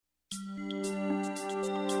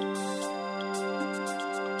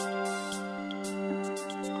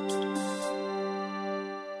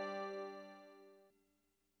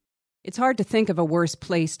It's hard to think of a worse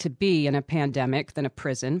place to be in a pandemic than a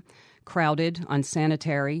prison. Crowded,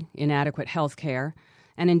 unsanitary, inadequate health care.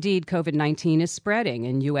 And indeed, COVID-19 is spreading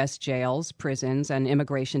in U.S. jails, prisons, and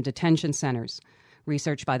immigration detention centers.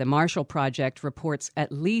 Research by the Marshall Project reports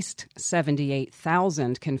at least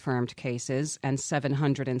 78,000 confirmed cases and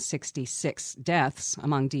 766 deaths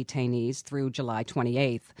among detainees through July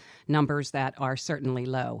 28th, numbers that are certainly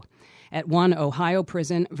low. At one Ohio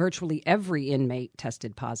prison, virtually every inmate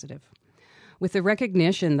tested positive. With the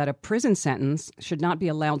recognition that a prison sentence should not be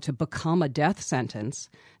allowed to become a death sentence,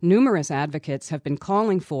 numerous advocates have been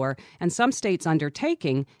calling for, and some states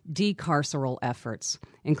undertaking, decarceral efforts,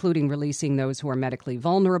 including releasing those who are medically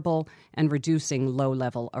vulnerable and reducing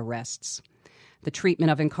low-level arrests. The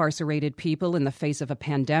treatment of incarcerated people in the face of a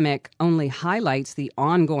pandemic only highlights the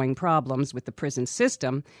ongoing problems with the prison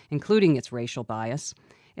system, including its racial bias.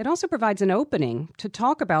 It also provides an opening to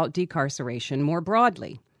talk about decarceration more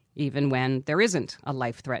broadly, even when there isn't a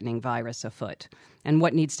life-threatening virus afoot, and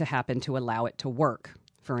what needs to happen to allow it to work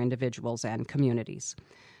for individuals and communities.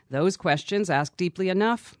 Those questions, asked deeply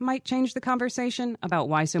enough, might change the conversation about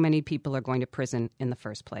why so many people are going to prison in the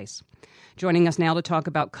first place. Joining us now to talk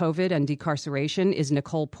about COVID and decarceration is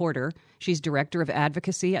Nicole Porter. She's Director of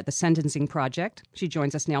Advocacy at the Sentencing Project. She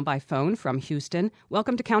joins us now by phone from Houston.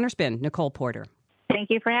 Welcome to Counterspin, Nicole Porter. Thank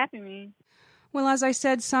you for having me. Well, as I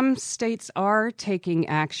said, some states are taking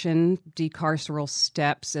action, decarceral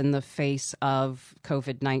steps in the face of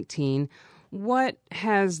COVID-19. What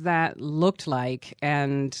has that looked like,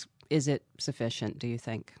 and is it sufficient, do you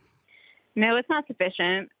think? No, it's not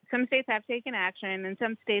sufficient. Some states have taken action, and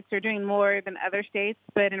some states are doing more than other states,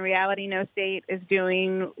 but in reality, no state is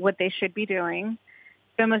doing what they should be doing.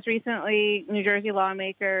 So most recently, New Jersey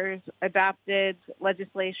lawmakers adopted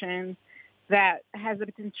legislation that has the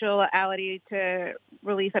potentiality to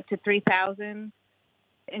release up to 3,000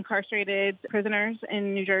 incarcerated prisoners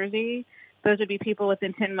in New Jersey. Those would be people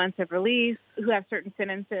within 10 months of release who have certain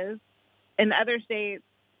sentences. In other states,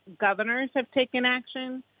 governors have taken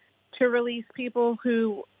action to release people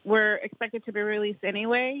who were expected to be released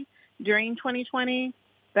anyway during 2020.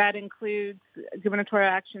 That includes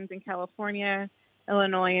gubernatorial actions in California,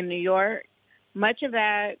 Illinois, and New York. Much of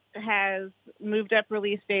that has moved up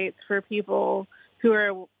release dates for people who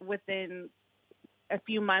are within a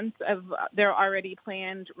few months of their already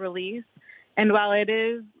planned release. And while it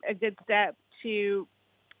is a good step to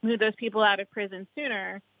move those people out of prison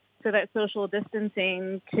sooner so that social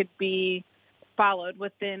distancing could be followed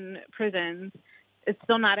within prisons, it's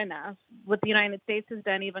still not enough. What the United States has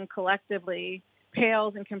done, even collectively,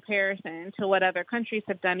 pales in comparison to what other countries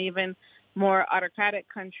have done, even more autocratic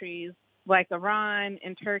countries like Iran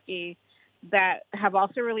and Turkey that have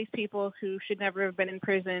also released people who should never have been in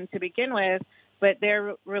prison to begin with, but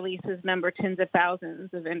their releases number tens of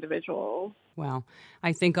thousands of individuals. Wow.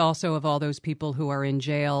 I think also of all those people who are in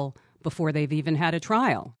jail before they've even had a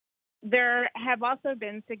trial. There have also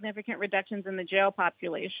been significant reductions in the jail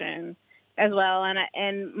population as well,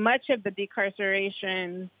 and much of the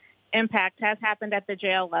decarceration impact has happened at the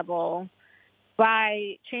jail level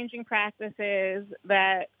by changing practices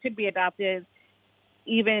that could be adopted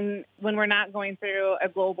even when we're not going through a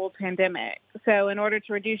global pandemic. So in order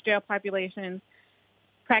to reduce jail populations,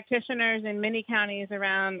 practitioners in many counties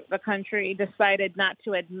around the country decided not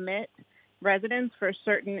to admit residents for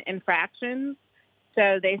certain infractions.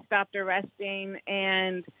 So they stopped arresting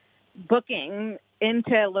and booking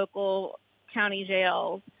into local county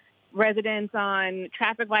jails residents on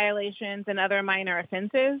traffic violations and other minor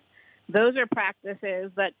offenses. Those are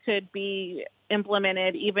practices that could be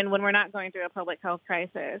implemented even when we're not going through a public health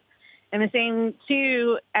crisis. And the same,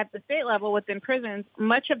 too, at the state level within prisons,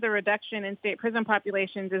 much of the reduction in state prison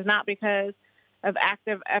populations is not because of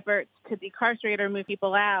active efforts to decarcerate or move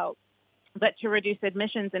people out, but to reduce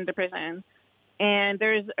admissions into prison. And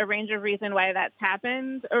there's a range of reasons why that's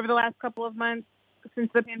happened over the last couple of months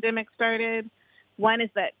since the pandemic started. One is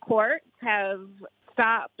that courts have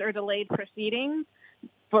stopped or delayed proceedings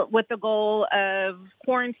with the goal of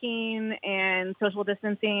quarantine and social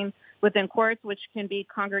distancing within courts, which can be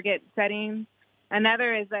congregate settings.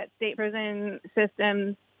 Another is that state prison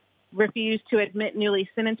systems refuse to admit newly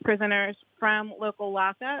sentenced prisoners from local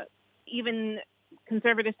lockup. Even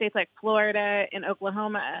conservative states like Florida and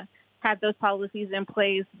Oklahoma had those policies in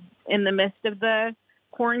place in the midst of the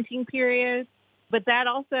quarantine period. But that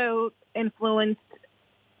also influenced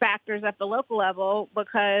factors at the local level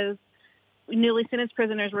because newly sentenced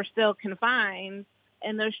prisoners were still confined,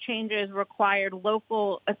 and those changes required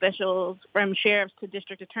local officials, from sheriffs to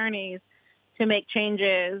district attorneys, to make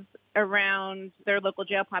changes around their local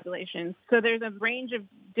jail populations. So there's a range of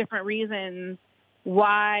different reasons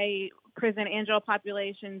why prison and jail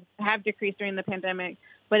populations have decreased during the pandemic,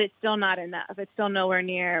 but it's still not enough. It's still nowhere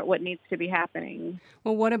near what needs to be happening.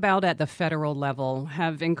 Well, what about at the federal level?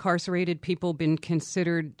 Have incarcerated people been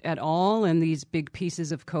considered at all in these big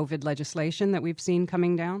pieces of COVID legislation that we've seen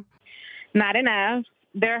coming down? Not enough.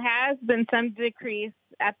 There has been some decrease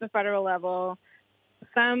at the federal level.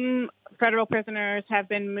 Some federal prisoners have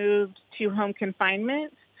been moved to home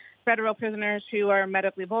confinement. Federal prisoners who are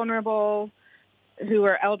medically vulnerable, who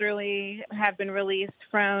are elderly, have been released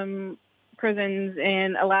from prisons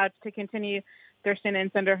and allowed to continue their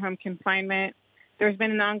sentence under home confinement. There's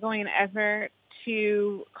been an ongoing effort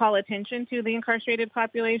to call attention to the incarcerated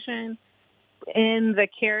population in the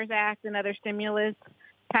CARES Act and other stimulus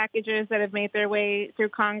packages that have made their way through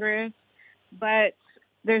Congress. But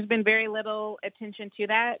there's been very little attention to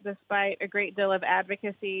that, despite a great deal of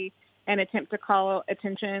advocacy and attempt to call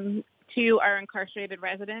attention to our incarcerated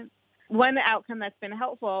residents. One outcome that's been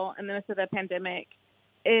helpful in the midst of the pandemic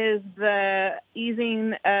is the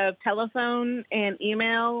easing of telephone and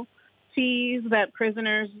email fees that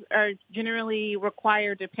prisoners are generally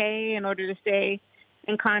required to pay in order to stay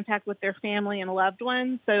in contact with their family and loved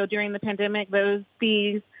ones. So during the pandemic, those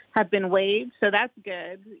fees have been waived. So that's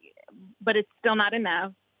good, but it's still not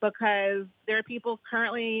enough, because there are people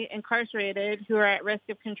currently incarcerated who are at risk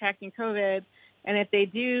of contracting COVID. And if they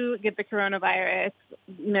do get the coronavirus,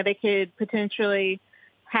 they could potentially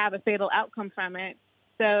have a fatal outcome from it.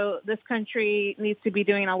 So this country needs to be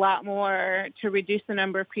doing a lot more to reduce the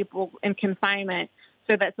number of people in confinement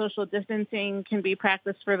so that social distancing can be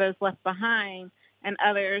practiced for those left behind and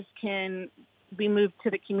others can be moved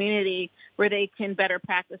to the community where they can better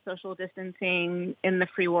practice social distancing in the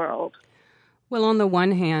free world. Well, on the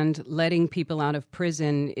one hand, letting people out of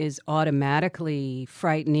prison is automatically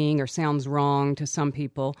frightening or sounds wrong to some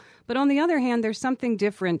people. But on the other hand, there's something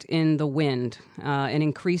different in the wind, an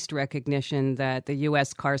increased recognition that the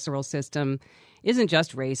U.S. carceral system isn't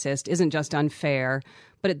just racist, isn't just unfair,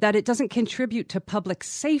 but that it doesn't contribute to public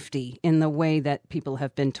safety in the way that people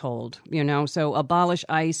have been told. So abolish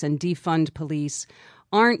ICE and defund police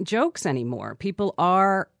aren't jokes anymore. People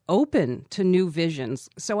are open to new visions.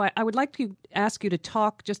 So I would like to ask you to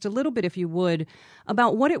talk just a little bit, if you would,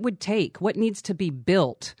 about what it would take, what needs to be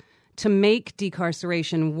built to make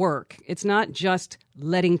decarceration work. It's not just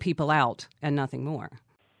letting people out and nothing more.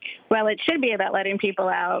 Well, it should be about letting people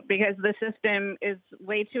out because the system is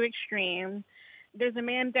way too extreme. There's a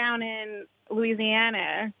man down in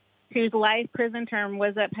Louisiana whose life prison term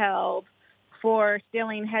was upheld for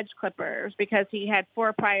stealing hedge clippers because he had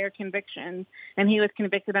 4 prior convictions and he was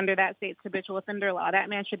convicted under that state's habitual offender law. That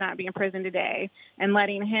man should not be in prison today. And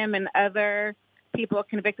letting him and other people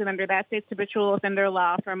convicted under that state's habitual offender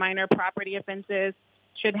law for minor property offenses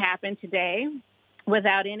should happen today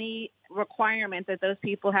without any requirement that those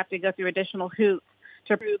people have to go through additional hoops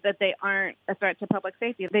to prove that they aren't a threat to public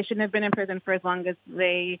safety. They shouldn't have been in prison for as long as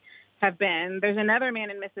they have been. There's another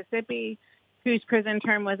man in Mississippi whose prison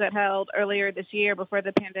term was upheld earlier this year before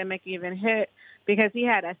the pandemic even hit because he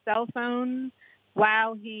had a cell phone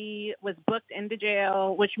while he was booked into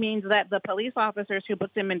jail, which means that the police officers who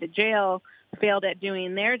booked him into jail failed at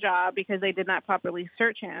doing their job because they did not properly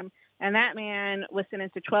search him. And that man was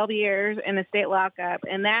sentenced to 12 years in the state lockup,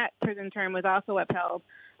 and that prison term was also upheld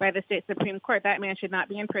by the state Supreme Court. That man should not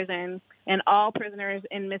be in prison, and all prisoners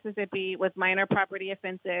in Mississippi with minor property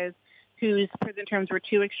offenses whose prison terms were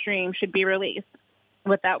too extreme should be released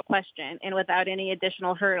without question and without any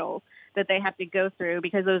additional hurdles that they have to go through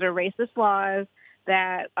because those are racist laws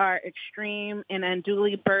that are extreme and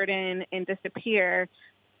unduly burden and disappear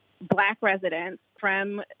Black residents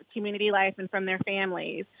from community life and from their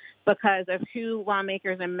families because of who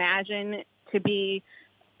lawmakers imagine to be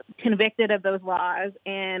convicted of those laws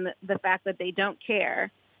and the fact that they don't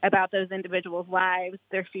care about those individuals' lives,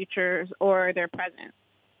 their futures, or their present.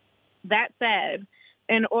 That said,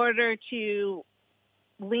 in order to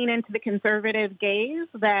lean into the conservative gaze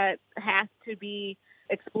that has to be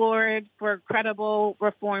explored for credible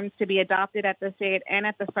reforms to be adopted at the state and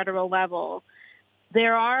at the federal level,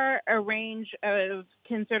 there are a range of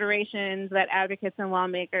considerations that advocates and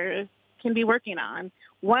lawmakers can be working on.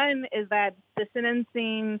 One is that the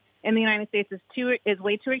sentencing in the United States is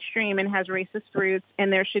way too extreme and has racist roots,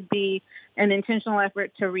 and there should be an intentional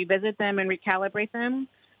effort to revisit them and recalibrate them.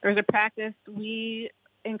 There's a practice we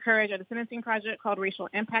encourage at a sentencing project called racial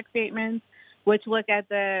impact statements, which look at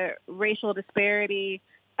the racial disparity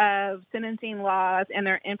of sentencing laws and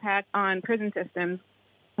their impact on prison systems.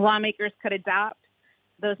 Lawmakers could adopt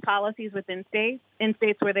those policies within states. In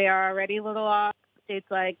states where they are already the law, states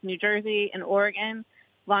like New Jersey and Oregon,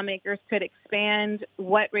 lawmakers could expand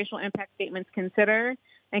what racial impact statements consider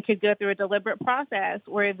and could go through a deliberate process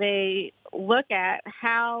where they look at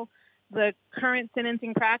how the current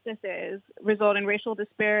sentencing practices result in racial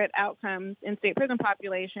disparate outcomes in state prison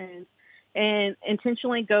populations and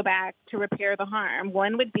intentionally go back to repair the harm.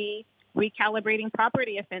 One would be recalibrating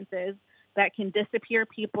property offenses that can disappear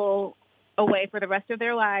people away for the rest of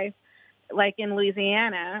their life, like in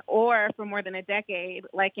Louisiana, or for more than a decade,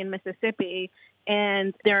 like in Mississippi.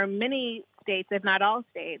 And there are many states, if not all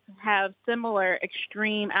states, have similar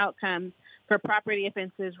extreme outcomes for property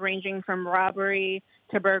offenses ranging from robbery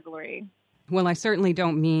to burglary. Well, I certainly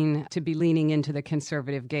don't mean to be leaning into the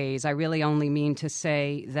conservative gaze. I really only mean to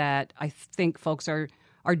say that I think folks are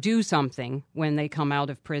due something when they come out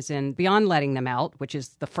of prison, beyond letting them out, which is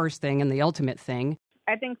the first thing and the ultimate thing.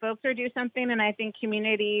 I think folks are due something, and I think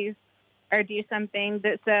communities are due something.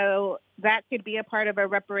 So that could be a part of a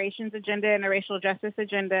reparations agenda and a racial justice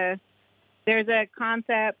agenda. There's a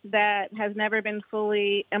concept that has never been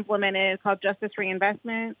fully implemented called justice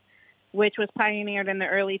reinvestment, which was pioneered in the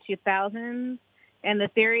early 2000s. And the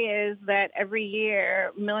theory is that every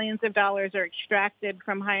year, millions of dollars are extracted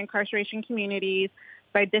from high incarceration communities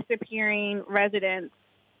by disappearing residents,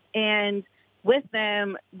 and with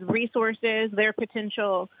them, resources, their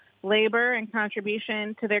potential labor and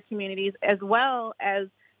contribution to their communities, as well as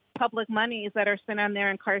public monies that are spent on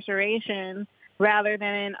their incarceration rather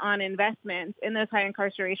than on investments in those high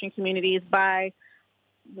incarceration communities by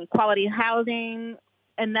quality housing,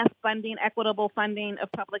 enough funding, equitable funding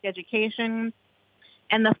of public education,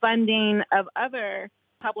 and the funding of other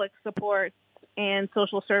public supports and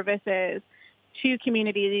social services to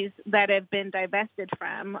communities that have been divested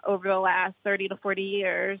from over the last 30 to 40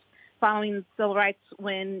 years following civil rights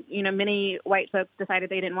when, many white folks decided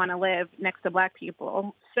they didn't want to live next to Black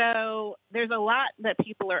people. So there's a lot that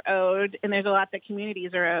people are owed, and there's a lot that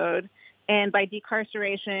communities are owed. And by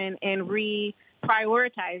decarceration and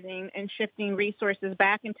reprioritizing and shifting resources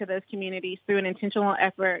back into those communities through an intentional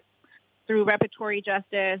effort, through reparatory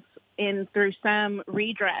justice, and through some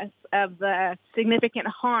redress of the significant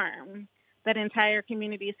harm that entire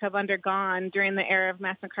communities have undergone during the era of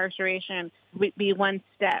mass incarceration, would be one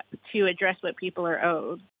step to address what people are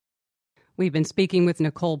owed. We've been speaking with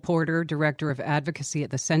Nicole Porter, Director of Advocacy at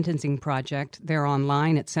the Sentencing Project. They're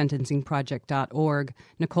online at sentencingproject.org.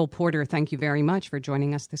 Nicole Porter, thank you very much for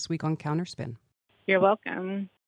joining us this week on Counterspin. You're welcome.